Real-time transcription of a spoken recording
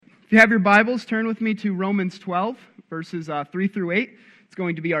If you have your Bibles, turn with me to Romans 12, verses 3 through 8. It's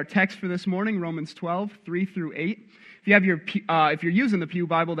going to be our text for this morning, Romans 12, 3 through 8. If you're using the Pew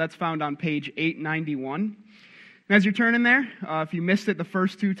Bible, that's found on page 891. And as you're turning there, if you missed it the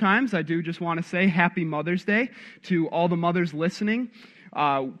first two times, I do just want to say Happy Mother's Day to all the mothers listening.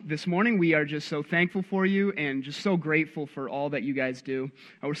 This morning, we are just so thankful for you and just so grateful for all that you guys do.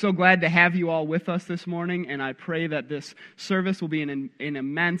 We're so glad to have you all with us this morning, and I pray that this service will be an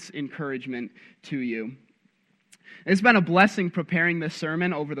immense encouragement to you. It's been a blessing preparing this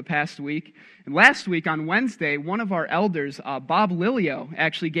sermon over the past week. And last week on Wednesday, one of our elders, Bob Lilio,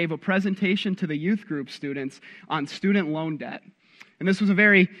 actually gave a presentation to the youth group students on student loan debt. And this was a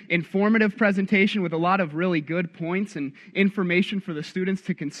very informative presentation with a lot of really good points and information for the students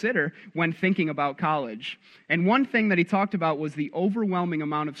to consider when thinking about college. And one thing that he talked about was the overwhelming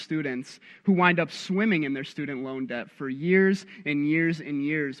amount of students who wind up swimming in their student loan debt for years and years and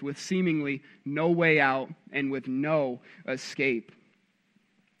years with seemingly no way out and with no escape.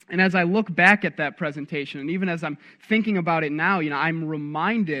 And as I look back at that presentation, and even as I'm thinking about it now, I'm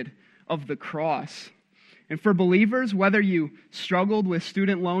reminded of the cross. And for believers, whether you struggled with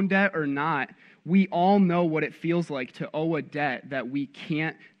student loan debt or not, we all know what it feels like to owe a debt that we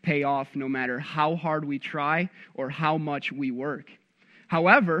can't pay off no matter how hard we try or how much we work.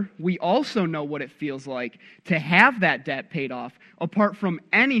 However, we also know what it feels like to have that debt paid off apart from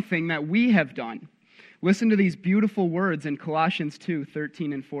anything that we have done. Listen to these beautiful words in Colossians 2,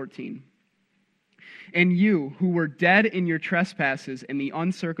 13 and 14. And you, who were dead in your trespasses and the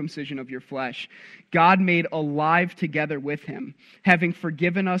uncircumcision of your flesh, God made alive together with him, having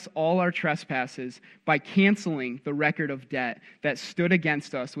forgiven us all our trespasses by canceling the record of debt that stood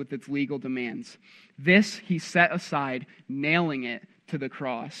against us with its legal demands. This he set aside, nailing it to the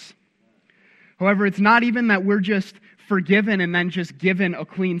cross. However, it's not even that we're just forgiven and then just given a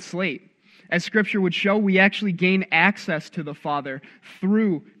clean slate. As Scripture would show, we actually gain access to the Father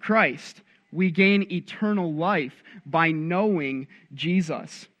through Christ. We gain eternal life by knowing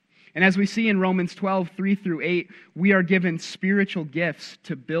Jesus. And as we see in Romans 12, 3 through 8, we are given spiritual gifts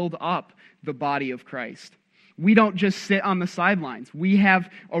to build up the body of Christ. We don't just sit on the sidelines. We have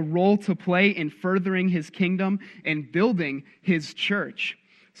a role to play in furthering his kingdom and building his church.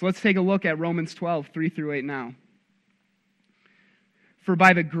 So let's take a look at Romans 12, 3 through 8 now. For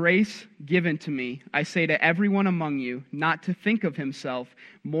by the grace given to me, I say to everyone among you, not to think of himself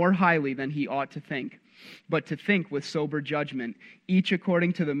more highly than he ought to think, but to think with sober judgment, each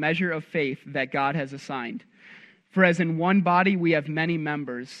according to the measure of faith that God has assigned. For as in one body we have many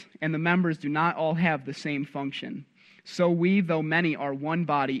members, and the members do not all have the same function. So we, though many, are one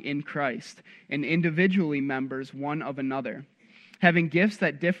body in Christ, and individually members one of another. Having gifts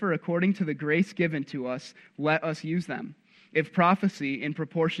that differ according to the grace given to us, let us use them. If prophecy, in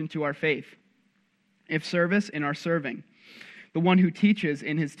proportion to our faith. If service, in our serving. The one who teaches,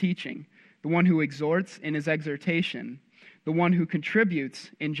 in his teaching. The one who exhorts, in his exhortation. The one who contributes,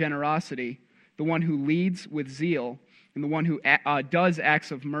 in generosity. The one who leads, with zeal. And the one who does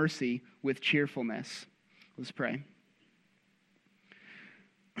acts of mercy, with cheerfulness. Let's pray.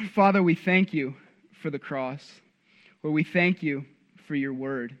 Father, we thank you for the cross. Lord, we thank you for your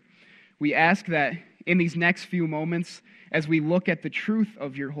word. We ask that in these next few moments, as we look at the truth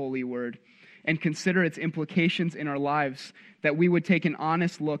of your holy word and consider its implications in our lives, that we would take an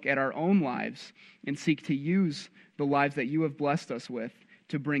honest look at our own lives and seek to use the lives that you have blessed us with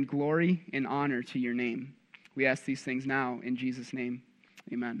to bring glory and honor to your name. We ask these things now in Jesus' name.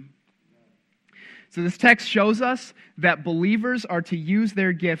 Amen. So this text shows us that believers are to use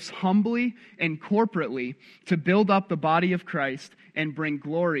their gifts humbly and corporately to build up the body of Christ and bring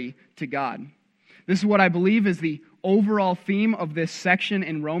glory to God. This is what I believe is the overall theme of this section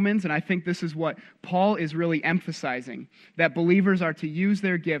in Romans, and I think this is what Paul is really emphasizing, that believers are to use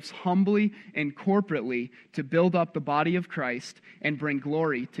their gifts humbly and corporately to build up the body of Christ and bring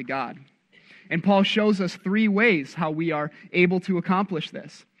glory to God. And Paul shows us three ways how we are able to accomplish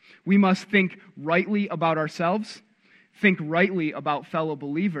this. We must think rightly about ourselves, think rightly about fellow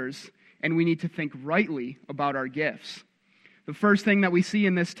believers, and we need to think rightly about our gifts. The first thing that we see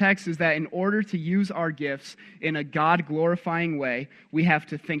in this text is that in order to use our gifts in a God-glorifying way, we have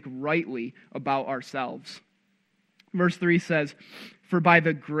to think rightly about ourselves. Verse 3 says, For by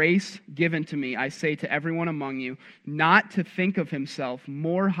the grace given to me, I say to everyone among you, not to think of himself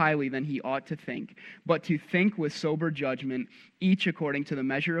more highly than he ought to think, but to think with sober judgment, each according to the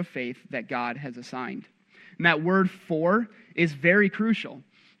measure of faith that God has assigned. And that word for is very crucial.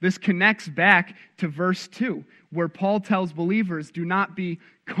 This connects back to verse 2, where Paul tells believers, do not be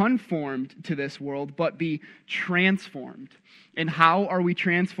conformed to this world, but be transformed. And how are we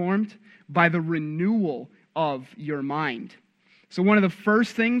transformed? By the renewal of your mind. So one of the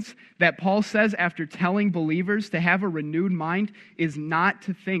first things that Paul says after telling believers to have a renewed mind is not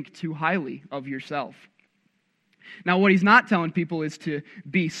to think too highly of yourself. Now, what he's not telling people is to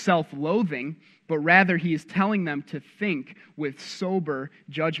be self-loathing, but rather he is telling them to think with sober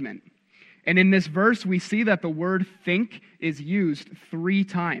judgment. And in this verse, we see that the word think is used 3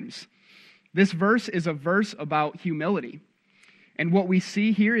 times. This verse is a verse about humility. And what we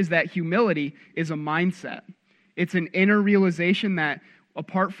see here is that humility is a mindset. It's an inner realization that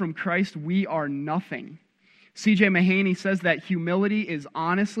apart from Christ, we are nothing. C.J. Mahaney says that humility is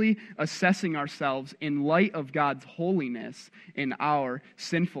honestly assessing ourselves in light of God's holiness and our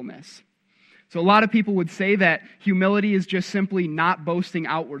sinfulness. So a lot of people would say that humility is just simply not boasting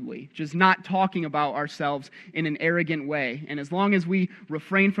outwardly, just not talking about ourselves in an arrogant way. And as long as we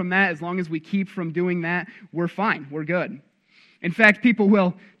refrain from that, as long as we keep from doing that, we're fine, we're good. In fact, people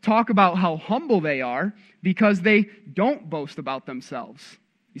will talk about how humble they are because they don't boast about themselves.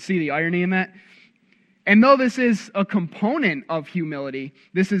 You see the irony in that? And though this is a component of humility,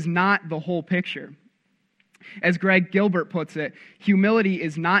 this is not the whole picture. As Greg Gilbert puts it, humility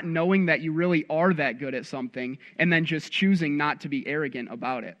is not knowing that you really are that good at something and then just choosing not to be arrogant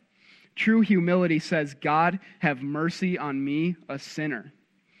about it. True humility says, God, have mercy on me, a sinner.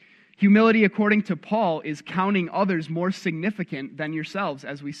 Humility, according to Paul, is counting others more significant than yourselves,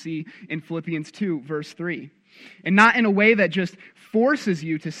 as we see in Philippians 2, verse 3. And not in a way that just forces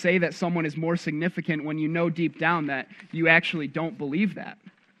you to say that someone is more significant when you know deep down that you actually don't believe that.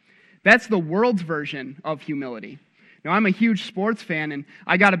 That's the world's version of humility. Now, I'm a huge sports fan, and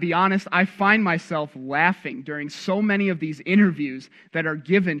I got to be honest, I find myself laughing during so many of these interviews that are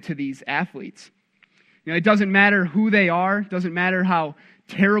given to these athletes. You know, it doesn't matter who they are, doesn't matter how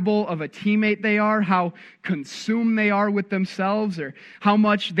terrible of a teammate they are, how consumed they are with themselves, or how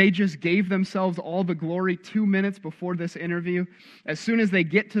much they just gave themselves all the glory 2 minutes before this interview. As soon as they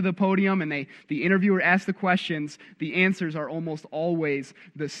get to the podium and the interviewer asks the questions, the answers are almost always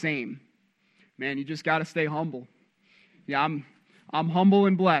the same. Man, you just got to stay humble. Yeah, I'm humble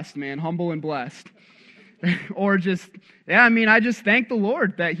and blessed, man, humble and blessed. Or just, I just thank the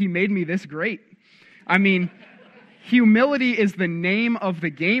Lord that He made me this great. Humility is the name of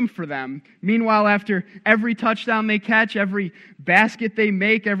the game for them. Meanwhile, after every touchdown they catch, every basket they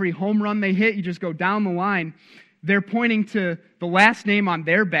make, every home run they hit, you just go down the line, they're pointing to the last name on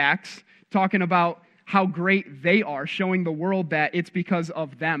their backs, talking about how great they are, showing the world that it's because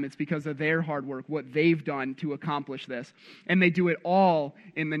of them, it's because of their hard work, what they've done to accomplish this. And they do it all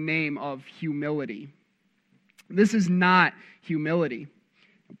in the name of humility. This is not humility.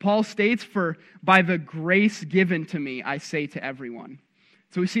 Paul states, for by the grace given to me, I say to everyone.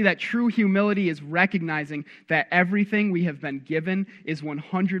 So we see that true humility is recognizing that everything we have been given is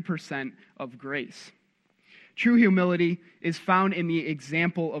 100% of grace. True humility is found in the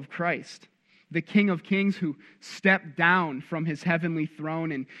example of Christ, the King of Kings who stepped down from His heavenly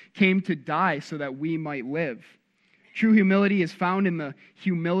throne and came to die so that we might live. True humility is found in the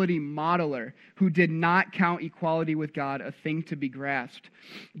humility modeler who did not count equality with God a thing to be grasped,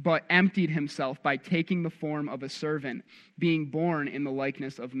 but emptied Himself by taking the form of a servant, being born in the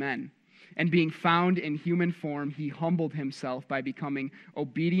likeness of men. And being found in human form, He humbled Himself by becoming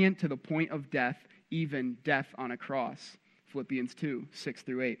obedient to the point of death, even death on a cross. Philippians 2, 6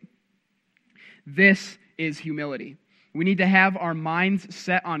 through 8. This is humility. We need to have our minds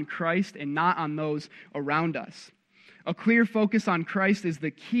set on Christ and not on those around us. A clear focus on Christ is the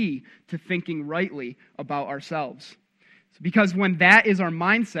key to thinking rightly about ourselves. Because when that is our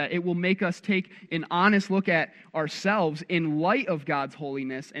mindset, it will make us take an honest look at ourselves in light of God's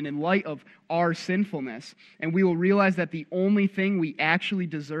holiness and in light of our sinfulness. And we will realize that the only thing we actually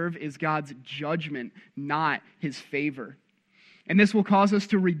deserve is God's judgment, not His favor. And this will cause us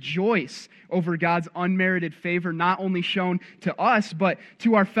to rejoice over God's unmerited favor, not only shown to us, but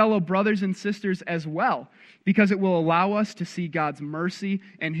to our fellow brothers and sisters as well, because it will allow us to see God's mercy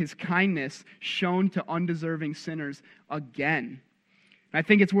and His kindness shown to undeserving sinners again. I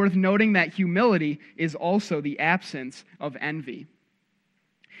think it's worth noting that humility is also the absence of envy.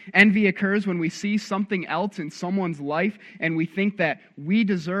 Envy occurs when we see something else in someone's life and we think that we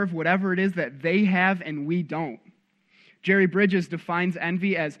deserve whatever it is that they have and we don't. Jerry Bridges defines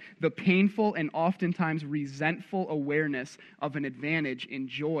envy as the painful and oftentimes resentful awareness of an advantage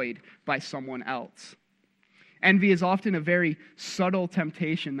enjoyed by someone else. Envy is often a very subtle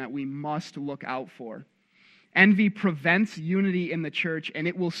temptation that we must look out for. Envy prevents unity in the church, and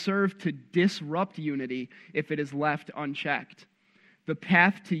it will serve to disrupt unity if it is left unchecked. The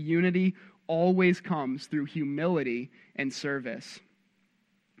path to unity always comes through humility and service.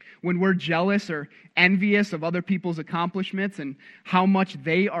 When we're jealous or envious of other people's accomplishments and how much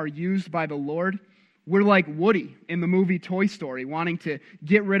they are used by the Lord, we're like Woody in the movie Toy Story, wanting to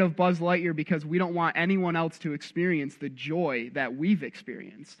get rid of Buzz Lightyear because we don't want anyone else to experience the joy that we've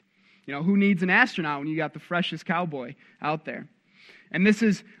experienced. You know, who needs an astronaut when you got the freshest cowboy out there? And this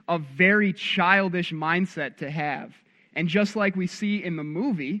is a very childish mindset to have. And just like we see in the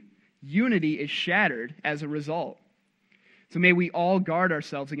movie, unity is shattered as a result. So may we all guard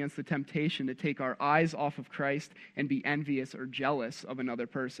ourselves against the temptation to take our eyes off of Christ and be envious or jealous of another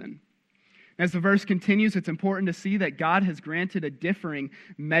person. As the verse continues, it's important to see that God has granted a differing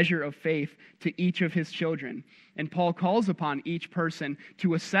measure of faith to each of his children. And Paul calls upon each person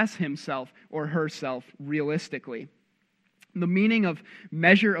to assess himself or herself realistically. The meaning of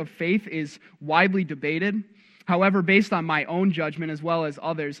measure of faith is widely debated. However, based on my own judgment as well as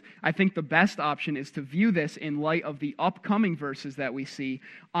others, I think the best option is to view this in light of the upcoming verses that we see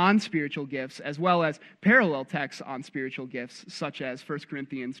on spiritual gifts, as well as parallel texts on spiritual gifts, such as 1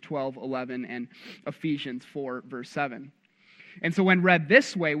 Corinthians 12:11 and Ephesians 4, verse 7. And so when read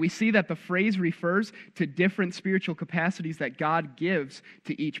this way, we see that the phrase refers to different spiritual capacities that God gives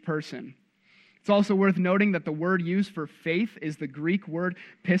to each person. It's also worth noting that the word used for faith is the Greek word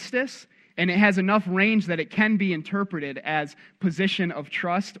pistis, and it has enough range that it can be interpreted as position of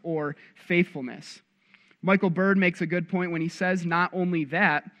trust or faithfulness. Michael Bird makes a good point when he says not only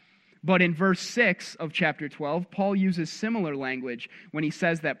that, but in verse 6 of chapter 12, Paul uses similar language when he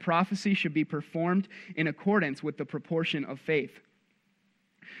says that prophecy should be performed in accordance with the proportion of faith.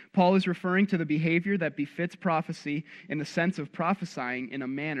 Paul is referring to the behavior that befits prophecy in the sense of prophesying in a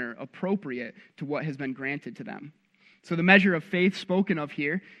manner appropriate to what has been granted to them. So the measure of faith spoken of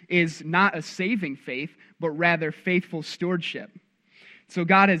here is not a saving faith, but rather faithful stewardship. So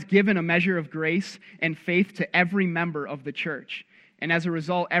God has given a measure of grace and faith to every member of the church. And as a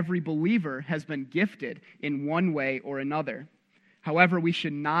result, every believer has been gifted in one way or another. However, we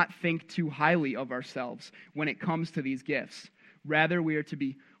should not think too highly of ourselves when it comes to these gifts. Rather, we are to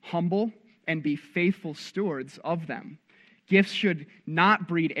be humble and be faithful stewards of them. Gifts should not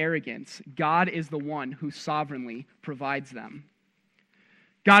breed arrogance. God is the one who sovereignly provides them.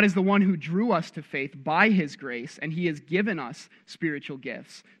 God is the one who drew us to faith by his grace, and he has given us spiritual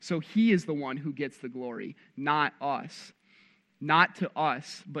gifts. So he is the one who gets the glory, not us. Not to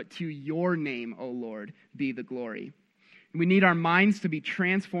us, but to your name, O Lord, be the glory. We need our minds to be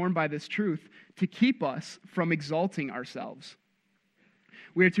transformed by this truth to keep us from exalting ourselves.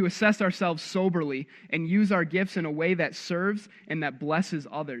 We are to assess ourselves soberly and use our gifts in a way that serves and that blesses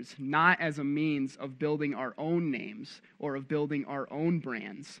others, not as a means of building our own names or of building our own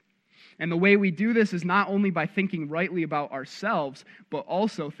brands. And the way we do this is not only by thinking rightly about ourselves, but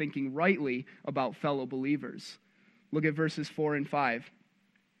also thinking rightly about fellow believers. Look at verses 4 and 5.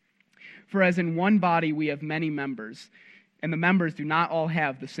 For as in one body we have many members, and the members do not all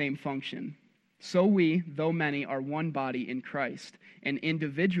have the same function. So we, though many, are one body in Christ, and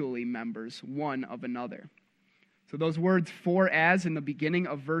individually members one of another. So those words for as in the beginning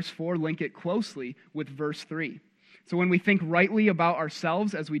of verse 4 link it closely with verse 3. So when we think rightly about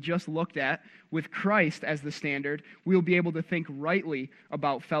ourselves, as we just looked at, with Christ as the standard, we will be able to think rightly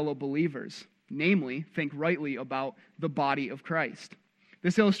about fellow believers. Namely, think rightly about the body of Christ.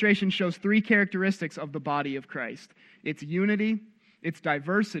 This illustration shows three characteristics of the body of Christ: its unity, its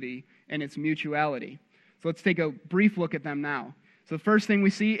diversity, and its mutuality. So let's take a brief look at them now. So the first thing we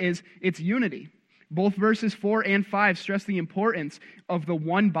see is its unity. Both verses 4 and 5 stress the importance of the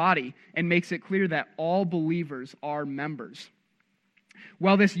one body and makes it clear that all believers are members.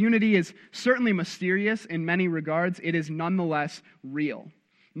 While this unity is certainly mysterious in many regards, it is nonetheless real.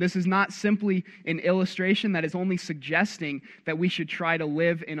 This is not simply an illustration that is only suggesting that we should try to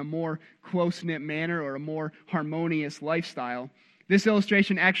live in a more close-knit manner or a more harmonious lifestyle. This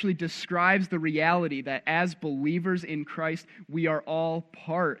illustration actually describes the reality that as believers in Christ, we are all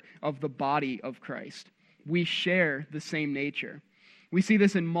part of the body of Christ. We share the same nature. We see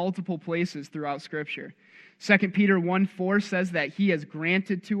this in multiple places throughout Scripture. 2 Peter 1:4 says that he has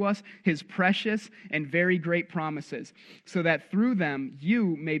granted to us his precious and very great promises, so that through them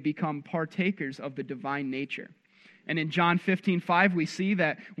you may become partakers of the divine nature. And in John 15:5, we see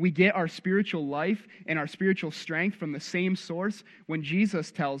that we get our spiritual life and our spiritual strength from the same source when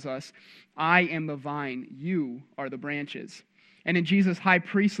Jesus tells us, I am the vine, you are the branches. And in Jesus' high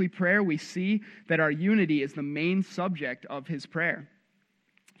priestly prayer, we see that our unity is the main subject of his prayer.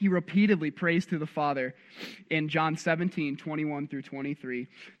 He repeatedly prays to the Father in John 17:21 through 23,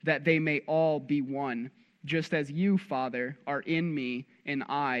 that they may all be one, just as you, Father, are in me and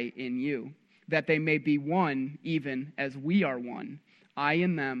I in you, that they may be one even as we are one, I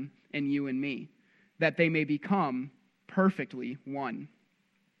in them and you in me, that they may become perfectly one.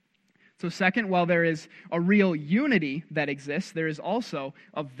 So second, while there is a real unity that exists, there is also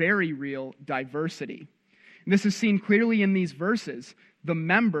a very real diversity. And this is seen clearly in these verses. The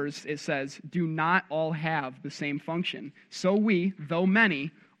members, it says, do not all have the same function. So we, though many,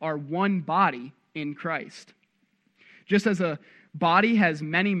 are one body in Christ. Just as a body has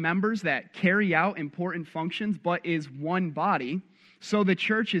many members that carry out important functions but is one body, so the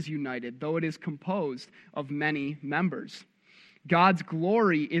church is united, though it is composed of many members. God's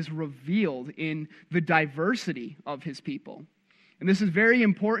glory is revealed in the diversity of his people. And this is very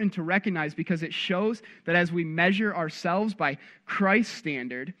important to recognize because it shows that as we measure ourselves by Christ's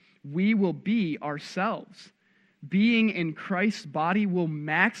standard, we will be ourselves. Being in Christ's body will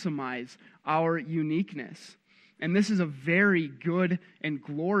maximize our uniqueness. And this is a very good and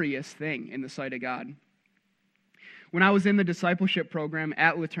glorious thing in the sight of God. When I was in the discipleship program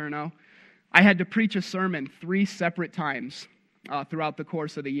at Laterno, I had to preach a sermon 3 separate times throughout the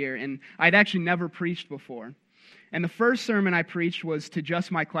course of the year, and I'd actually never preached before. And the first sermon I preached was to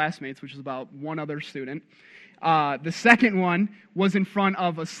just my classmates, which was about one other student. The second one was in front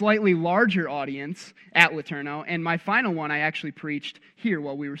of a slightly larger audience at Laterno, and my final one I actually preached here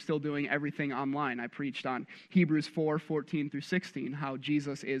while we were still doing everything online. I preached on Hebrews 4:14 through 16, how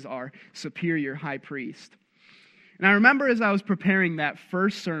Jesus is our superior high priest. And I remember as I was preparing that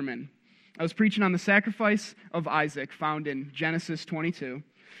first sermon, I was preaching on the sacrifice of Isaac found in Genesis 22,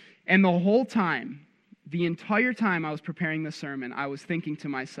 and the whole time, the entire time I was preparing the sermon, I was thinking to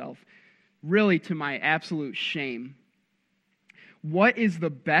myself, really to my absolute shame, what is the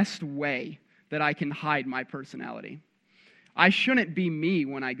best way that I can hide my personality? I shouldn't be me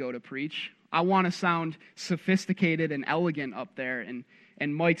when I go to preach. I want to sound sophisticated and elegant up there,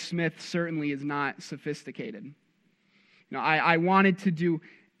 and Mike Smith certainly is not sophisticated. You know, I wanted to do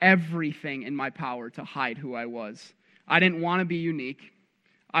everything in my power to hide who I was. I didn't want to be unique.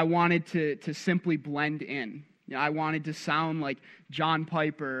 I wanted to simply blend in. You know, I wanted to sound like John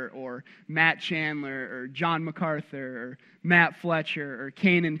Piper or Matt Chandler or John MacArthur or Matt Fletcher or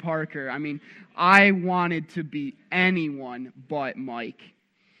Kanan Parker. I mean, I wanted to be anyone but Mike.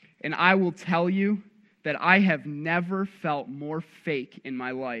 And I will tell you that I have never felt more fake in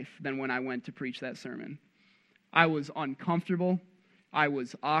my life than when I went to preach that sermon. I was uncomfortable. I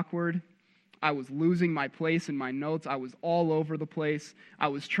was awkward. I was losing my place in my notes. I was all over the place. I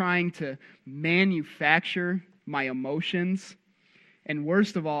was trying to manufacture my emotions. And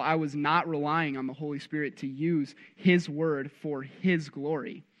worst of all, I was not relying on the Holy Spirit to use His word for His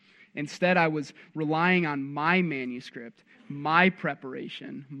glory. Instead, I was relying on my manuscript, my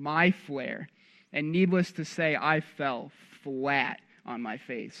preparation, my flair. And needless to say, I fell flat on my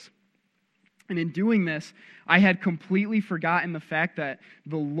face. And in doing this, I had completely forgotten the fact that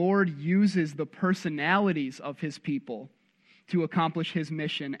the Lord uses the personalities of His people to accomplish His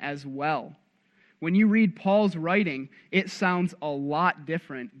mission as well. When you read Paul's writing, it sounds a lot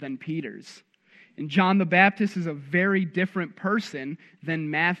different than Peter's. And John the Baptist is a very different person than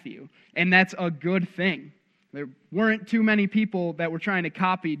Matthew, and that's a good thing. There weren't too many people that were trying to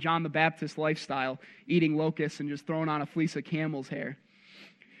copy John the Baptist's lifestyle, eating locusts and just throwing on a fleece of camel's hair.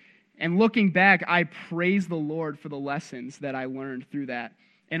 And looking back, I praise the Lord for the lessons that I learned through that.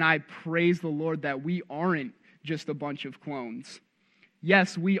 And I praise the Lord that we aren't just a bunch of clones.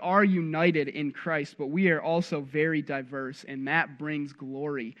 Yes, we are united in Christ, but we are also very diverse, and that brings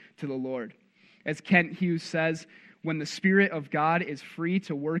glory to the Lord. As Kent Hughes says, when the Spirit of God is free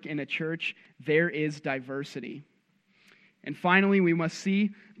to work in a church, there is diversity. And finally, we must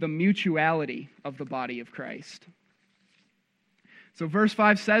see the mutuality of the body of Christ. So verse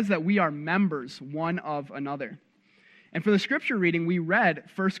 5 says that we are members one of another. And for the scripture reading, we read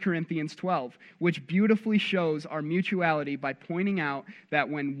 1 Corinthians 12, which beautifully shows our mutuality by pointing out that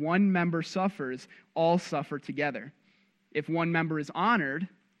when one member suffers, all suffer together. If one member is honored,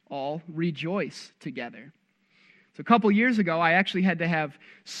 all rejoice together. So a couple years ago, I actually had to have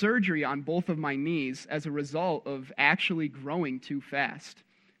surgery on both of my knees as a result of actually growing too fast.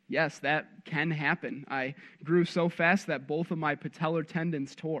 Yes, that can happen. I grew so fast that both of my patellar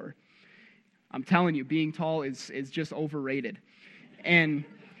tendons tore. I'm telling you, being tall is just overrated. And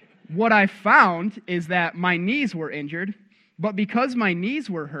what I found is that my knees were injured, but because my knees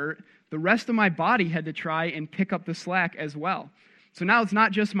were hurt, the rest of my body had to try and pick up the slack as well. So now it's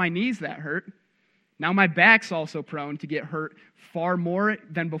not just my knees that hurt. Now my back's also prone to get hurt far more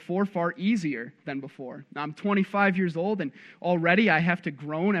than before, far easier than before. Now I'm 25 years old, and already I have to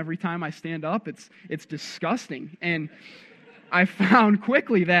groan every time I stand up. It's disgusting. And I found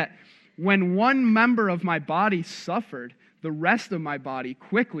quickly that when one member of my body suffered, the rest of my body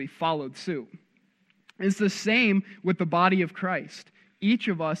quickly followed suit. It's the same with the body of Christ. Each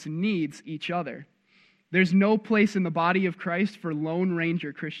of us needs each other. There's no place in the body of Christ for Lone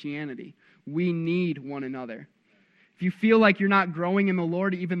Ranger Christianity. We need one another. If you feel like you're not growing in the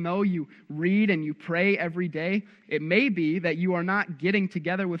Lord, even though you read and you pray every day, it may be that you are not getting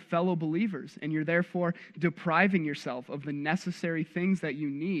together with fellow believers, and you're therefore depriving yourself of the necessary things that you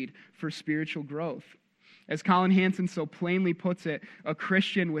need for spiritual growth. As Colin Hansen so plainly puts it, a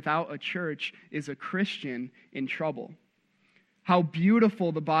Christian without a church is a Christian in trouble. How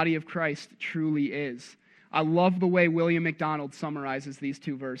beautiful the body of Christ truly is. I love the way William MacDonald summarizes these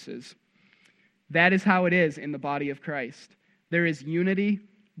two verses. That is how it is in the body of Christ. There is unity,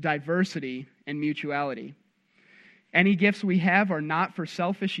 diversity, and mutuality. Any gifts we have are not for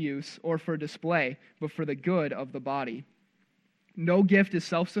selfish use or for display, but for the good of the body. No gift is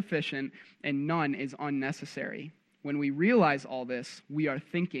self-sufficient, and none is unnecessary. When we realize all this, we are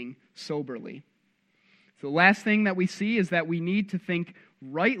thinking soberly. So the last thing that we see is that we need to think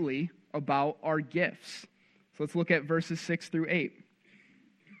rightly about our gifts. So let's look at verses 6 through 8.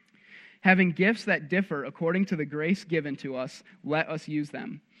 Having gifts that differ according to the grace given to us, let us use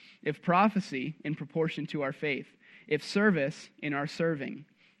them. If prophecy, in proportion to our faith. If service, in our serving.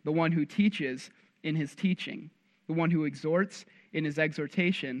 The one who teaches, in his teaching. The one who exhorts, in his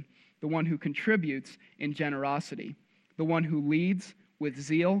exhortation. The one who contributes, in generosity. The one who leads, with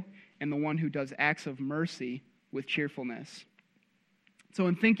zeal. And the one who does acts of mercy, with cheerfulness. So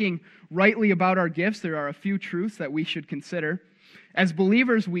in thinking rightly about our gifts, there are a few truths that we should consider. As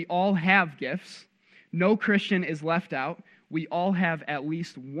believers, we all have gifts. No Christian is left out. We all have at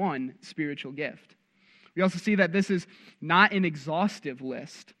least one spiritual gift. We also see that this is not an exhaustive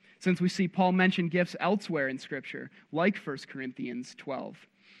list, since we see Paul mention gifts elsewhere in Scripture, like 1 Corinthians 12.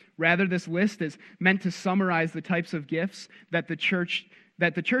 Rather, this list is meant to summarize the types of gifts that the church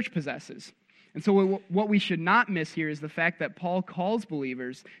possesses. And so what we should not miss here is the fact that Paul calls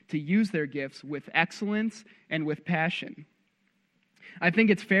believers to use their gifts with excellence and with passion. I think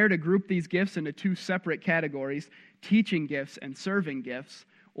it's fair to group these gifts into two separate categories, teaching gifts and serving gifts,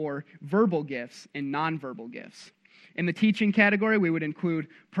 or verbal gifts and nonverbal gifts. In the teaching category, we would include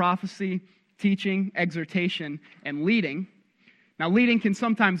prophecy, teaching, exhortation, and leading. Now, leading can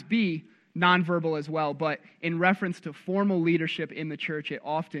sometimes be nonverbal as well, but in reference to formal leadership in the church, it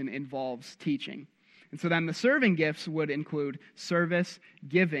often involves teaching. And so then the serving gifts would include service,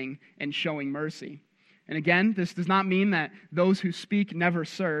 giving, and showing mercy. And again, this does not mean that those who speak never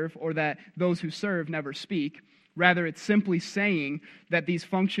serve or that those who serve never speak. Rather, it's simply saying that these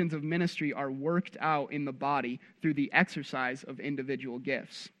functions of ministry are worked out in the body through the exercise of individual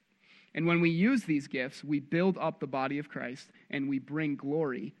gifts. And when we use these gifts, we build up the body of Christ and we bring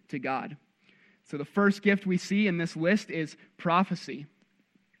glory to God. So the first gift we see in this list is prophecy.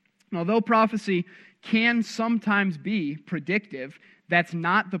 Although prophecy can sometimes be predictive, that's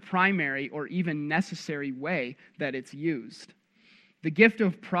not the primary or even necessary way that it's used. The gift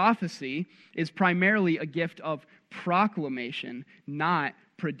of prophecy is primarily a gift of proclamation, not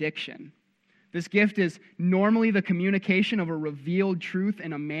prediction. This gift is normally the communication of a revealed truth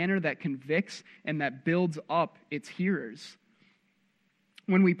in a manner that convicts and that builds up its hearers.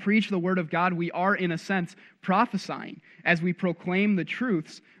 When we preach the Word of God, we are, in a sense, prophesying as we proclaim the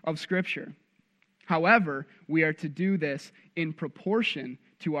truths of Scripture. However, we are to do this in proportion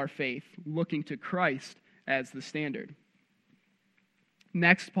to our faith, looking to Christ as the standard.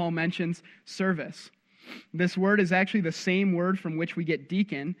 Next, Paul mentions service. This word is actually the same word from which we get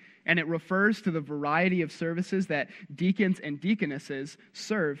deacon, and it refers to the variety of services that deacons and deaconesses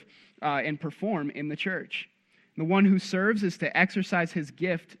serve and perform in the church. The one who serves is to exercise his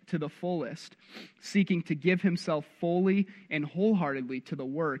gift to the fullest, seeking to give himself fully and wholeheartedly to the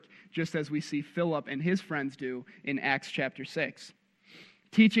work, just as we see Philip and his friends do in Acts chapter 6.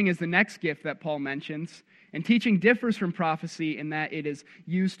 Teaching is the next gift that Paul mentions, and teaching differs from prophecy in that it is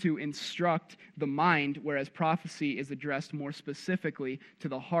used to instruct the mind, whereas prophecy is addressed more specifically to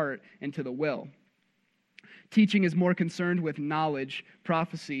the heart and to the will. Teaching is more concerned with knowledge,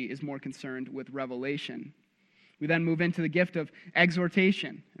 prophecy is more concerned with revelation. We then move into the gift of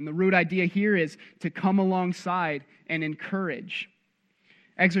exhortation. And the root idea here is to come alongside and encourage.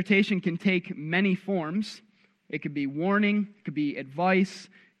 Exhortation can take many forms. It could be warning, it could be advice,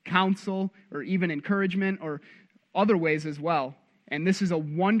 counsel, or even encouragement, or other ways as well. And this is a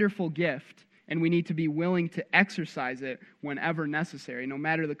wonderful gift. and we need to be willing to exercise it whenever necessary, no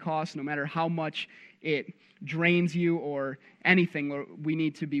matter the cost, no matter how much it drains you or anything. We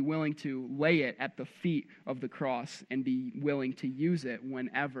need to be willing to lay it at the feet of the cross and be willing to use it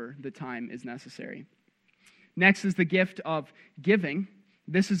whenever the time is necessary. Next is the gift of giving.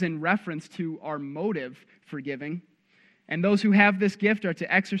 This is in reference to our motive for giving. And those who have this gift are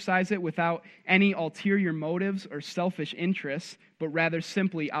to exercise it without any ulterior motives or selfish interests, but rather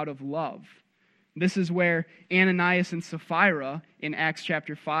simply out of love. This is where Ananias and Sapphira in Acts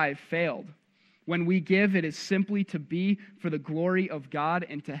chapter 5 failed. When we give, it is simply to be for the glory of God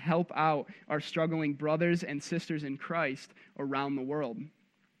and to help out our struggling brothers and sisters in Christ around the world.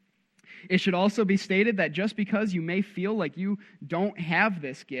 It should also be stated that just because you may feel like you don't have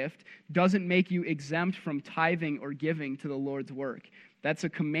this gift doesn't make you exempt from tithing or giving to the Lord's work. That's a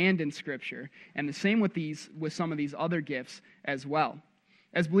command in Scripture, and the same with some of these other gifts as well.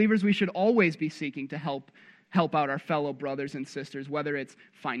 As believers, we should always be seeking to help out our fellow brothers and sisters, whether it's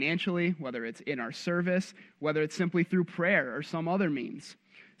financially, whether it's in our service, whether it's simply through prayer or some other means.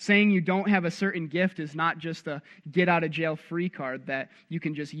 Saying you don't have a certain gift is not just a get-out-of-jail-free card that you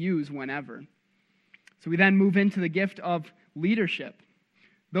can just use whenever. So we then move into the gift of leadership.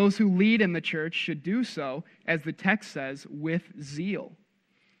 Those who lead in the church should do so, as the text says, with zeal.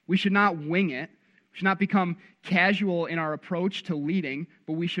 We should not wing it. We should not become casual in our approach to leading,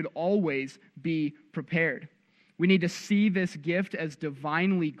 but we should always be prepared. We need to see this gift as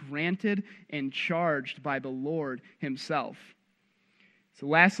divinely granted and charged by the Lord Himself. So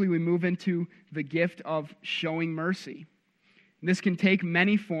lastly, we move into the gift of showing mercy. And this can take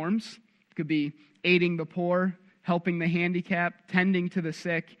many forms. It could be aiding the poor, helping the handicapped, tending to the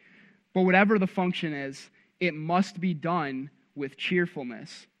sick. But whatever the function is, it must be done with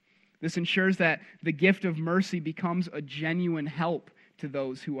cheerfulness. This ensures that the gift of mercy becomes a genuine help to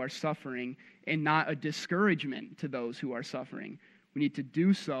those who are suffering and not a discouragement to those who are suffering. We need to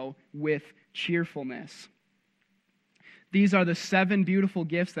do so with cheerfulness. These are the 7 beautiful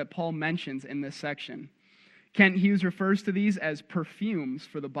gifts that Paul mentions in this section. Kent Hughes refers to these as perfumes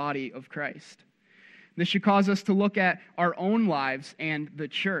for the body of Christ. This should cause us to look at our own lives and the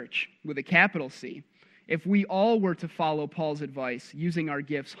church with a capital C. If we all were to follow Paul's advice, using our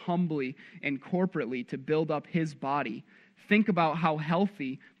gifts humbly and corporately to build up his body, think about how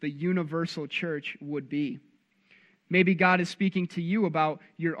healthy the universal church would be. Maybe God is speaking to you about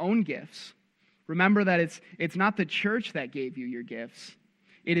your own gifts. Remember that it's not the church that gave you your gifts.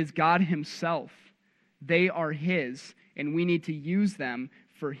 It is God Himself. They are His, and we need to use them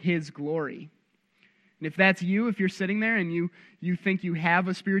for His glory. And if that's you, if you're sitting there and you think you have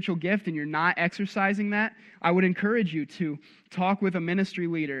a spiritual gift and you're not exercising that, I would encourage you to talk with a ministry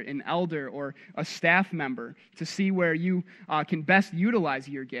leader, an elder, or a staff member to see where you can best utilize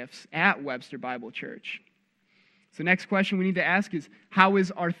your gifts at Webster Bible Church. So next question we need to ask is, how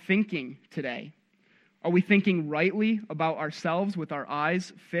is our thinking today? Are we thinking rightly about ourselves with our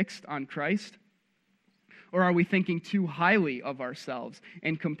eyes fixed on Christ? Or are we thinking too highly of ourselves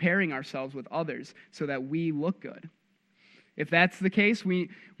and comparing ourselves with others so that we look good? If that's the case, we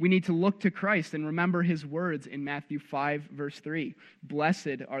need to look to Christ and remember His words in Matthew 5, verse 3.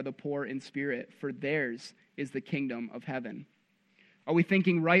 Blessed are the poor in spirit, for theirs is the kingdom of heaven. Are we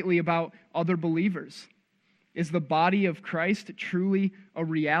thinking rightly about other believers? Is the body of Christ truly a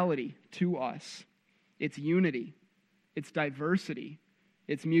reality to us? Its unity, its diversity,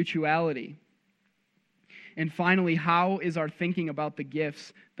 its mutuality. And finally, how is our thinking about the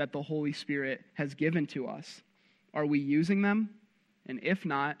gifts that the Holy Spirit has given to us? Are we using them? And if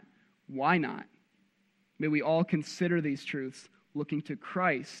not, why not? May we all consider these truths, looking to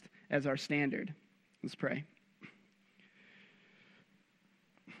Christ as our standard. Let's pray.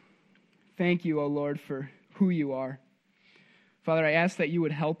 Thank you, O Lord, for who you are. Father, I ask that you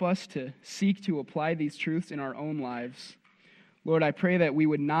would help us to seek to apply these truths in our own lives. Lord, I pray that we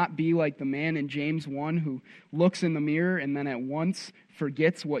would not be like the man in James 1 who looks in the mirror and then at once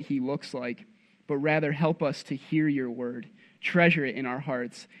forgets what he looks like, but rather help us to hear your word, treasure it in our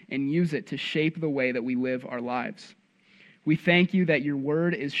hearts, and use it to shape the way that we live our lives. We thank you that your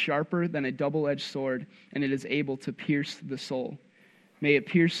word is sharper than a double-edged sword, and it is able to pierce the soul. May it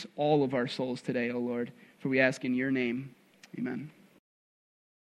pierce all of our souls today, O Lord, for we ask in your name. Amen.